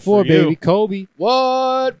 24, For you. baby. Kobe.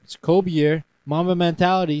 What? It's Kobe year. Mamba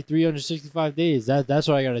mentality, 365 days. That's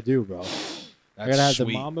what I got to do, bro. I got to have sweet.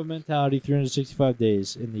 the Mamba mentality, 365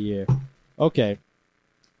 days in the year. Okay.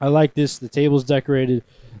 I like this. The table's decorated.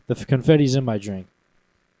 The confetti's in my drink.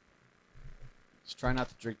 Just try not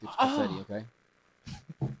to drink the confetti, okay?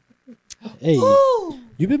 Hey,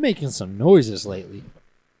 you've been making some noises lately.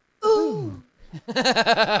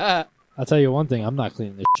 I'll tell you one thing. I'm not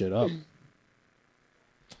cleaning this shit up.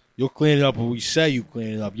 You'll clean it up when we say you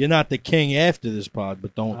clean it up. You're not the king after this pod,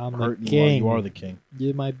 but don't I'm hurt the me while king. you are the king.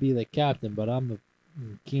 You might be the captain, but I'm the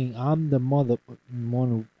king. I'm the mother one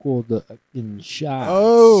who called the fucking shots.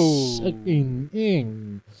 Oh. Sucking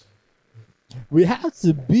in. We have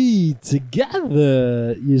to be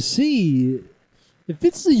together. You see, if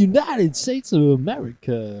it's the United States of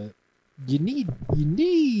America, you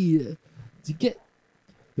need to get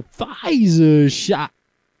the Pfizer shot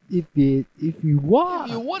if you want.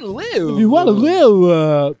 If you want to live. If you want to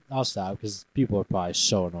live, I'll stop because people are probably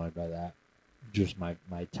so annoyed by that. Just my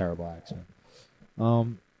terrible accent. All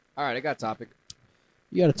right, I got a topic.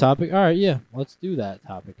 You got a topic? All right, yeah, let's do that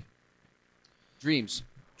topic. Dreams.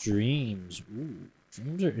 Dreams. Ooh,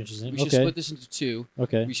 dreams are interesting. We should split this into two.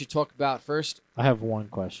 Okay. We should talk about first. I have one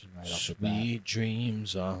question right off the bat. Sweet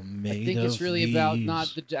dreams are made I think of it's really about these.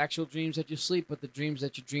 not the actual dreams that you sleep, but the dreams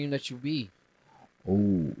that you dream that you be.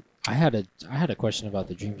 Oh, I had a question about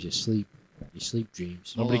the dreams you sleep. You sleep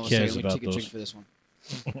dreams. Nobody Hold on a cares second, let me about take a drink those. for this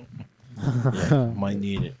one. Yeah, might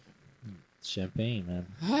need it. Champagne, man.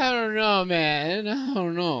 I don't know, man. I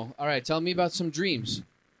don't know. All right, tell me about some dreams.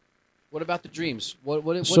 What about the dreams? What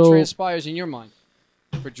So- transpires in your mind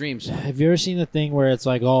for dreams? Have you ever seen the thing where it's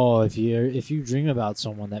like, oh, if you dream about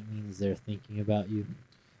someone, that means they're thinking about you?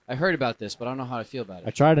 I heard about this, but I don't know how to feel about I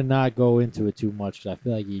it. try to not go into it too much because I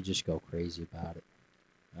feel like you just go crazy about it,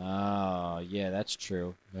 Oh, yeah, that's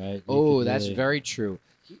true. right? You Oh, could that's really- very true.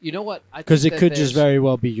 You know what? Because it could just very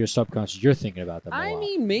well be your subconscious. You're thinking about them a I lot.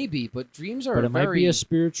 mean, maybe, but dreams are but it very. might be a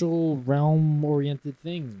spiritual realm-oriented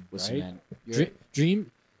thing, Listen, right? man. You're,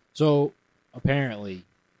 Dream. So apparently,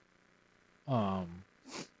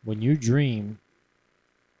 when you dream,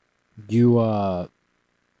 you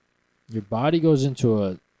your body goes into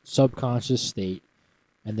a subconscious state,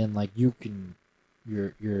 and then like your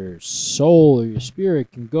soul or your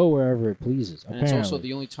spirit can go wherever it pleases. and Apparently. it's also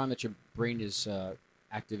the only time that your brain is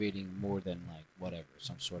activating more than like whatever,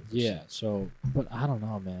 some sort of yeah. So, but I don't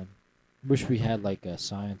know, man. Wish we had like a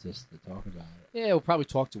scientist to talk about it. Yeah, we'll probably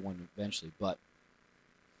talk to one eventually, but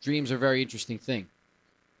dreams are a very interesting thing.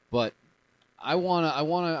 But I wanna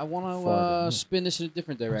Farther. spin this in a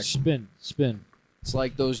different direction. Spin. It's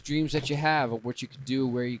like those dreams that you have of what you could do,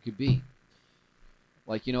 where you could be.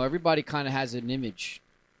 Like, everybody kind of has an image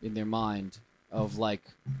in their mind of like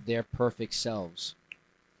their perfect selves.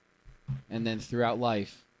 And then throughout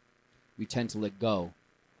life, we tend to let go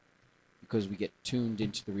because we get tuned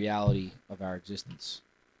into the reality of our existence.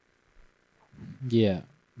 Yeah.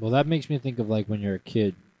 Well, that makes me think of like when you're a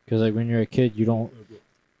kid, because like when you're a kid,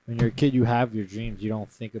 when you're a kid, you have your dreams. You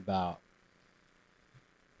don't think about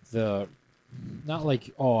not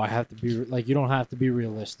like, oh, I have to be like, you don't have to be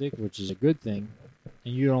realistic, which is a good thing,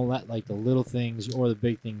 and you don't let like the little things or the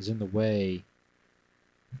big things in the way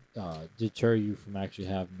deter you from actually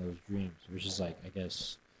having those dreams, which is like, I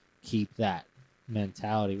guess, keep that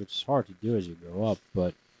mentality, which is hard to do as you grow up,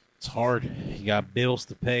 but It's hard. You got bills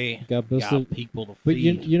to pay. got You bills got to- people to but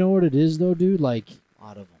feed. you know what it is though, dude? Like, A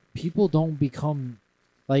lot of them. people don't become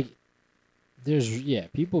like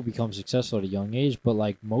people become successful at a young age, but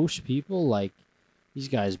like most people, like these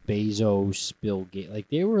guys, Bezos, Bill Gates, like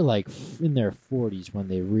they were like in their 40s when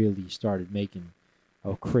they really started making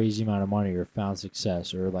a crazy amount of money or found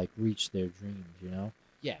success or like reached their dreams,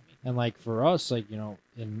 Yeah. And like for us, like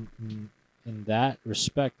in that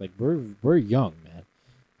respect, like we're young, man,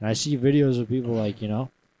 and I see videos of people like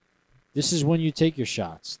this is when you take your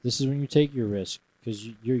shots, this is when you take your risk because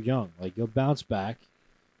you're young, like you'll bounce back,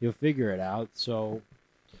 you'll figure it out. So,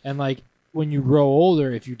 and like when you grow older,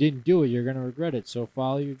 if you didn't do it, you're gonna regret it. So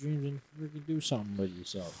follow your dreams and freaking do something with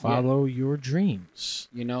yourself. Follow your dreams.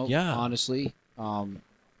 Yeah. Honestly,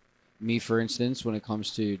 me for instance, when it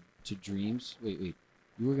comes to dreams, wait,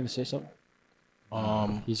 you were gonna say something?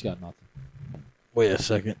 He's got nothing. Wait a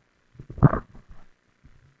second.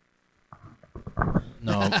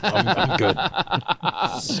 No, I'm good.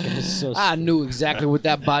 This guy's so I knew exactly what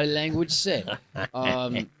that body language said.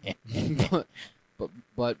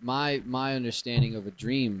 But my understanding of a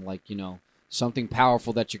dream, like something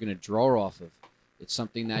powerful that you're gonna draw off of. It's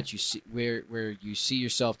something that you see where you see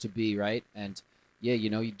yourself to be, right? And yeah,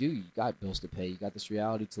 you got bills to pay, you got this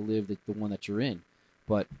reality to live, the one that you're in.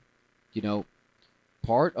 But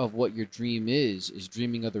part of what your dream is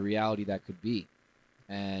dreaming of the reality that could be.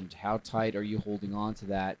 And how tight are you holding on to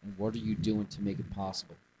that? And what are you doing to make it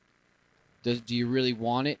possible? Do you really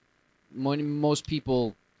want it? Most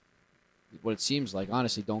people, what it seems like,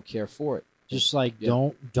 honestly, don't care for it. just like Yeah.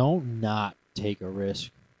 don't not take a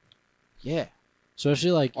risk. Yeah.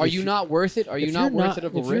 Especially like, Are if you not worth it? Are you if not you're worth it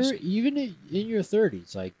of a if risk? You're, even in your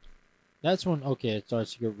 30s, like that's when it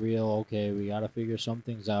starts to get real. Okay, we gotta figure some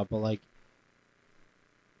things out. But like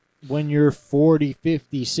when you're 40,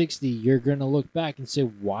 50, 60, you're gonna look back and say,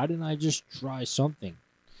 why didn't I just try something?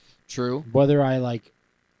 True. Whether I like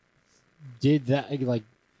did that, like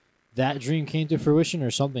that dream came to fruition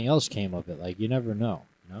or something else came of it. Like you never know.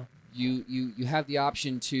 You have the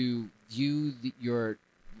option to view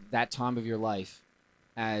that time of your life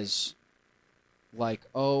as like,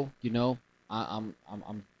 oh, I'm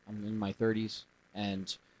in my 30s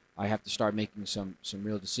and I have to start making some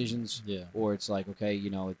real decisions, Yeah. or it's like, okay,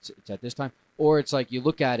 it's at this time, or it's like you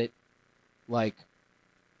look at it like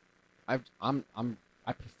I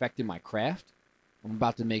perfected my craft. I'm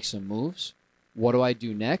about to make some moves. What do I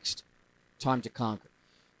do next? Time to conquer.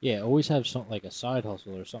 Yeah, always have something like a side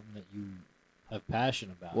hustle or something that you have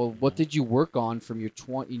passion about. Well, what did you work on from your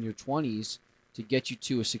in your 20s to get you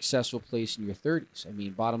to a successful place in your 30s? I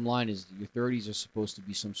mean, bottom line is your 30s are supposed to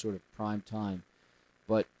be some sort of prime time,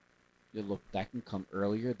 but look, that can come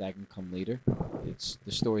earlier, that can come later. It's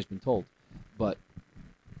the story's been told, but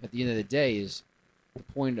at the end of the day, is the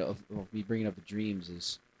point of me bringing up the dreams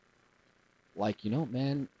is like,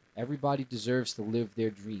 man, everybody deserves to live their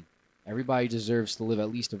dream. Everybody deserves to live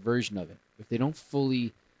at least a version of it. If they don't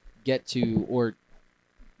fully get to, or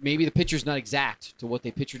maybe the picture's not exact to what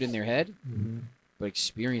they pictured in their head, Mm-hmm. but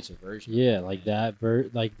experience a version. Yeah, like that.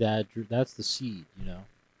 That's the seed.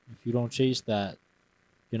 If you don't chase that,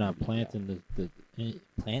 you're not planting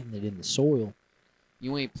planting it in the soil.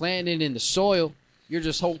 You ain't planting it in the soil. You're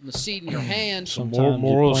just holding the seed in your hand. Some Sometimes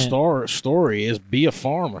moral you story is be a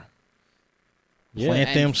farmer. Yeah.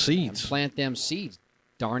 Plant them And seeds. plant them seeds.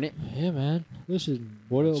 Darn it. Yeah, man. Listen,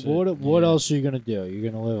 That's what it. what Yeah. else are you gonna do? You're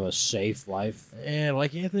gonna live a safe life. Yeah,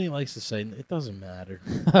 like Anthony likes to say, it doesn't matter.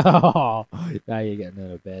 Now you're getting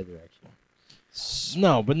in a bad direction.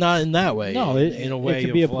 No, but not in that way. No, in a way it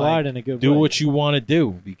can be of, applied like, in a good do way. what you want to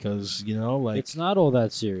do because like It's not all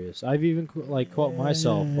that serious. I've even caught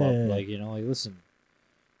myself up, like listen,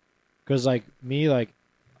 because like me, like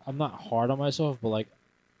I'm not hard on myself, but like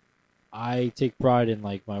I take pride in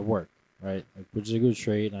like my work, right? Like, which is a good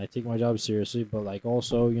trait, and I take my job seriously. But like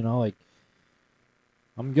also, like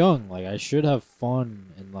I'm young, like I should have fun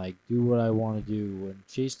and like do what I want to do and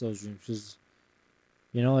chase those dreams. Because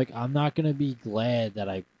like I'm not gonna be glad that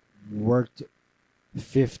I worked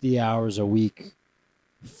 50 hours a week,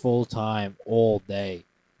 full time, all day,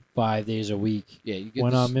 5 days a week. Yeah, you get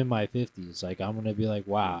When this, I'm in my 50s, like I'm gonna be like,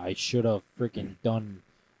 wow, I should have freaking done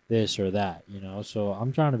this or that, So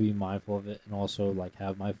I'm trying to be mindful of it and also like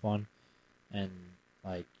have my fun, and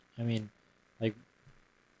like I mean, like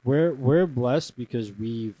we're blessed because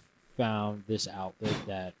we've found this outlet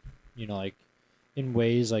that like in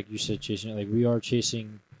ways like you said, chasing, like we are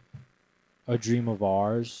chasing a dream of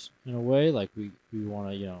ours in a way, like we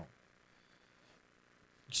want to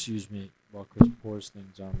excuse me while Chris pours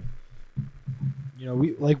things on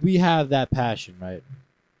me. We have that passion, right?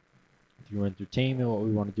 Through entertainment, what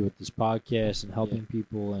we want to do with this podcast and helping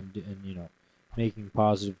people and making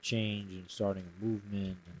positive change and starting a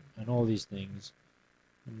movement and all these things,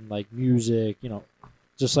 and like music,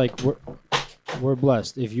 just like we're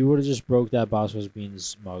blessed. If you would have just broke that Bosco's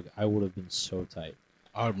Beans mug, I would have been so tight.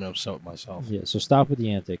 I would have been upset with myself. Yeah, so stop with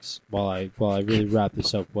the antics while I really wrap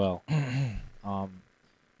this up well.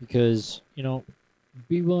 Because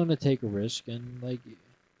be willing to take a risk, and like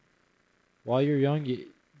while you're young,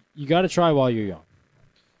 you got to try while you're young.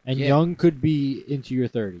 And Yeah. young could be into your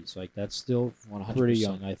 30s. Like that's still 100%. pretty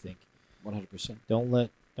young, I think. 100%. Don't let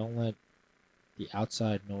the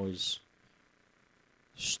outside noise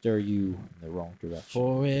stir you in the wrong direction.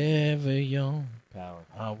 Forever young, Power.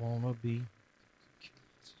 I wanna be.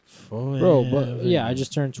 Forever Bro, but yeah, I young.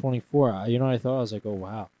 just turned 24. I thought? I was like, oh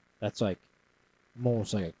wow, that's like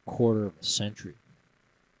almost like a quarter of a century,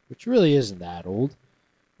 which really isn't that old.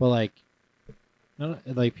 But like,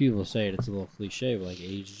 like people say it's a little cliche, but like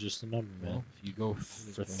age is just a number, man. Well, if you go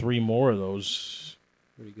for 3 more of those,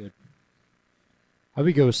 Pretty good. I'd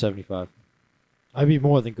be good with 75. I'd be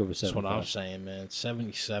more than good with that's 75. what I'm saying, man.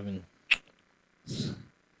 77.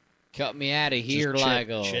 Cut me out of here, Just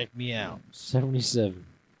Lago. check me out. 77.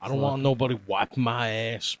 I don't want nobody wiping my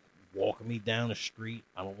ass, walking me down the street.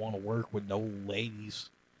 I don't want to work with no ladies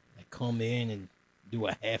that come in and do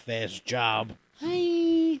a half-ass job.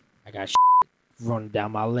 Hi. I got running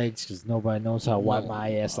down my legs because nobody knows how to wipe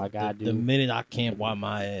my ass like I do. The minute I can't wipe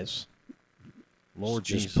my ass, Lord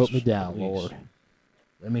just Jesus, put me down, please. Lord.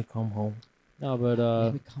 Let me come home. No, but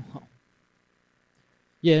Let me come home.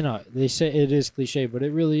 yeah, no, they say it is cliche, but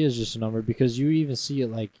it really is just a number because you even see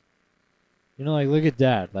it like, like look at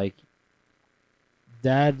Dad. Like,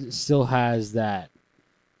 Dad still has that,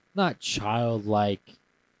 not childlike,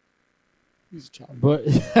 He's a child. but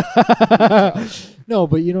no,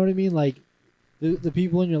 but you know what I mean. Like, the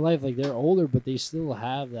people in your life, like they're older, but they still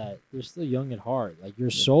have that. They're still young at heart. Like your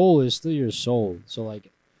soul is still your soul. So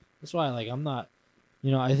like, that's why like I'm not.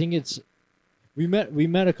 I think it's. We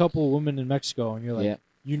met a couple of women in Mexico, and you're like, Yeah.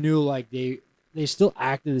 you knew like they still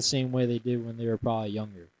acted the same way they did when they were probably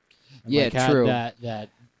younger. And, Yeah, like, had true. That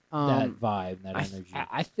that vibe, that energy.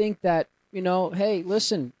 I think that, hey,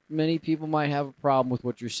 listen, many people might have a problem with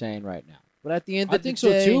what you're saying right now. But at the end I of the think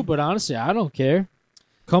day, so too, but honestly, I don't care.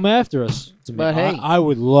 Come after us. But hey. I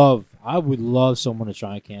would love someone to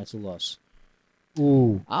try and cancel us.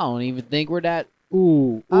 Ooh. I don't even think we're that.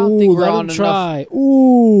 Ooh. I don't think we're let on them enough. try.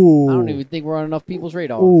 Ooh. I don't even think we're on enough people's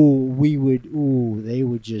radar. Ooh, they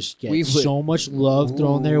would just get so much love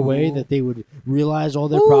thrown their way that they would realize all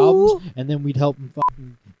their problems, and then we'd help them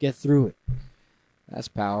fucking get through it. That's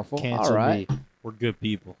powerful. Cancel all right. me. We're good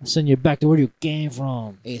people. I'll send you back to where you came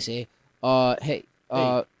from. Hey,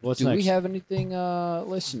 what's do next? we have anything?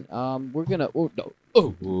 Listen, we're gonna. Oh no.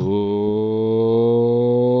 Oh,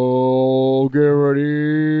 Get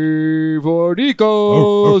ready for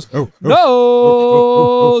Nico's notes.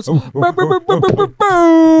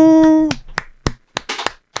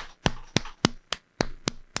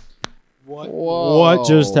 What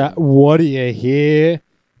just what do you hear?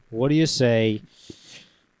 What do you say?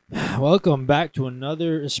 Welcome back to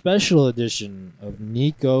another special edition of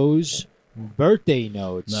Nico's birthday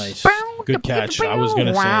notes. nice. Good catch. I was going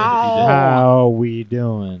to say it if you did. How we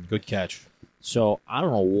doing? Good catch. So I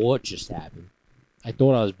don't know what just happened. I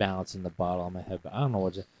thought I was balancing the bottle on my head, but I don't know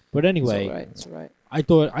what just. But anyway, It's all right. I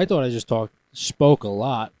thought I just spoke a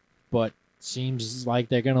lot, but seems like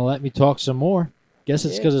they're gonna let me talk some more. Guess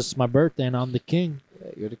it's because it's my birthday and I'm the king.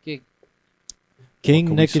 Yeah, you're the king.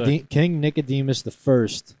 King Nicodemus the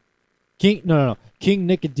First. King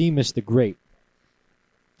Nicodemus the Great.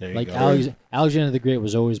 There you Like go. Alexander the Great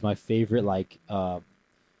was always my favorite,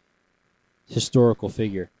 historical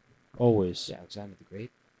figure. Always. Yeah, Alexander the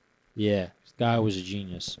Great. Yeah, this guy was a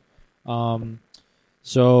genius.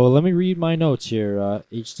 So let me read my notes here.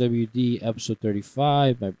 HWD episode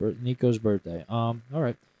 35, Nico's birthday. All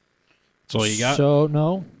right. That's all you got? So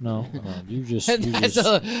no, you just.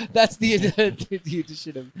 That's the you just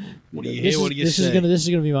should have. What do you hear? What do you say? This is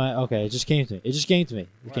gonna be my. Okay, it just came to me. It came to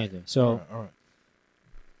me. So all right.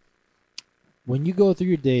 when you go through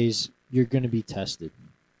your days, you're gonna be tested.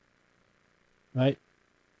 Right?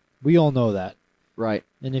 We all know that. Right.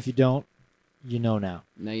 And if you don't, you know now.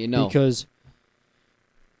 Now you know. Because,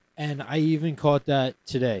 and I even caught that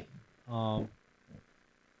today. Because,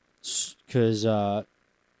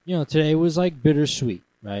 today was like bittersweet,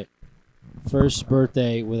 right? First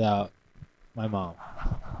birthday without my mom.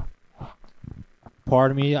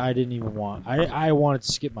 Part of me, I didn't even want. I wanted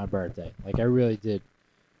to skip my birthday. Like, I really did.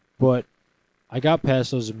 But I got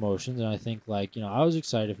past those emotions, and I think, I was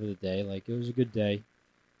excited for the day. Like, it was a good day.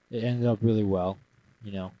 It ended up really well.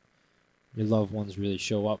 Your loved ones really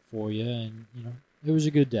show up for you, and, it was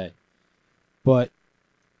a good day. But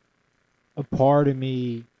a part of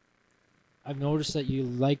me, I've noticed that you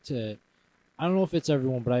like to, I don't know if it's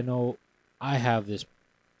everyone, but I know I have this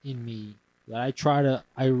in me that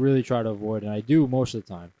I really try to avoid, and I do most of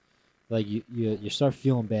the time. Like, you start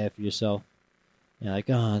feeling bad for yourself, and you're like,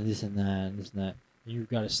 oh, this and that, and this and that. And you've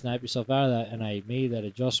got to snap yourself out of that, and I made that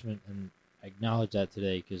adjustment, and I acknowledge that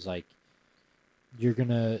today, because, you're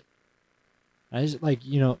gonna,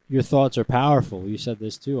 your thoughts are powerful. You said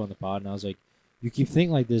this too on the pod, and I was like, you keep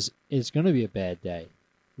thinking like this, it's gonna be a bad day,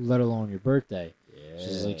 let alone your birthday. Yeah.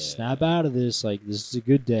 She's like, snap out of this. Like, this is a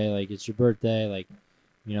good day. Like, it's your birthday. Like,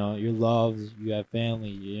 you're loved. You have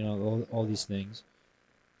family. All these things.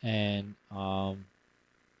 And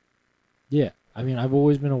yeah, I mean, I've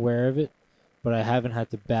always been aware of it, but I haven't had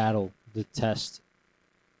to battle the test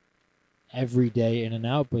every day in and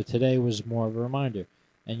out, but today was more of a reminder.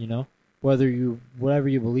 And whatever you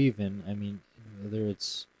believe in, I mean, whether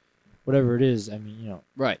it's whatever it is, I mean,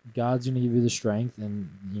 right, God's gonna give you the strength, and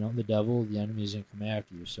the devil, the enemy, is gonna come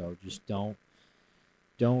after you. So just don't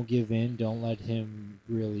give in. Don't let him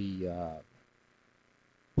really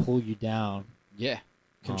pull you down. Yeah,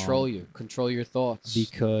 control your thoughts,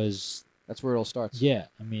 because that's where it all starts. Yeah,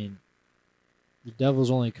 I mean, the devil's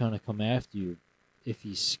only gonna come after you if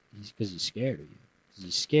he's because he's scared of you.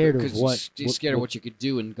 He's scared of what he's scared of what you could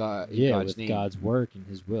do in God's with name. God's work and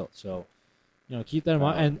His will. So, keep that in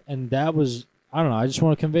mind. And that was, I don't know. I just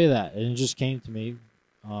want to convey that, and it just came to me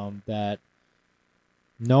that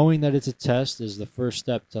knowing that it's a test is the first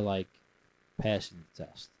step to passing the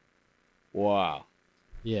test. Wow.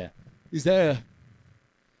 Yeah. Is that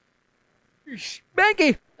a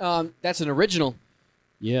Spanky? That's an original.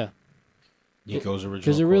 Yeah. Nico's original.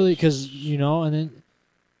 Because and then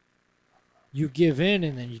you give in,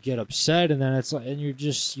 and then you get upset, and then it's and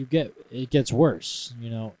it gets worse.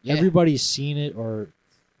 Yeah. Everybody's seen it or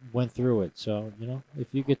went through it. So if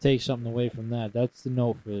you could take something away from that, that's the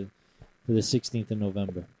note for the 16th of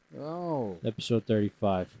November. Oh, episode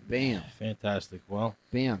 35. Bam! Fantastic. Well,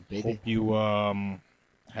 bam, baby. Hope you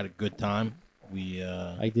had a good time. We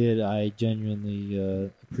I did. I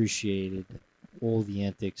genuinely appreciated all the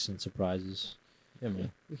antics and surprises. yeah,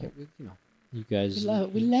 man. We, you know, You guys,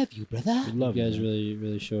 we love you, brother. We love you guys man.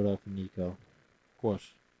 really showed up for Nico. Of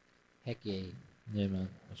course. Heck yeah. Yeah, man.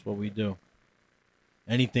 That's what we do.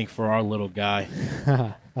 Anything for our little guy.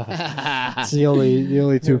 It's the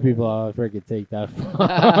only two people I'll freaking take that from.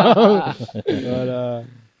 But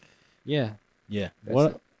yeah. Yeah.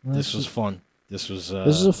 What? This was fun. This was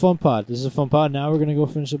This is a fun pod. Now we're gonna go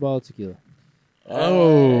finish a bottle of tequila.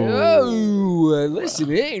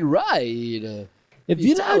 Listen, it ain't right. If You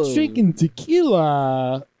you're not tell 'em. drinking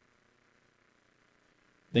tequila,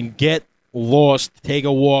 then get lost, take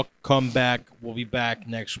a walk, come back. We'll be back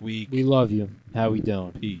next week. we love you. How we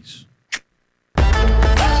doing? Peace.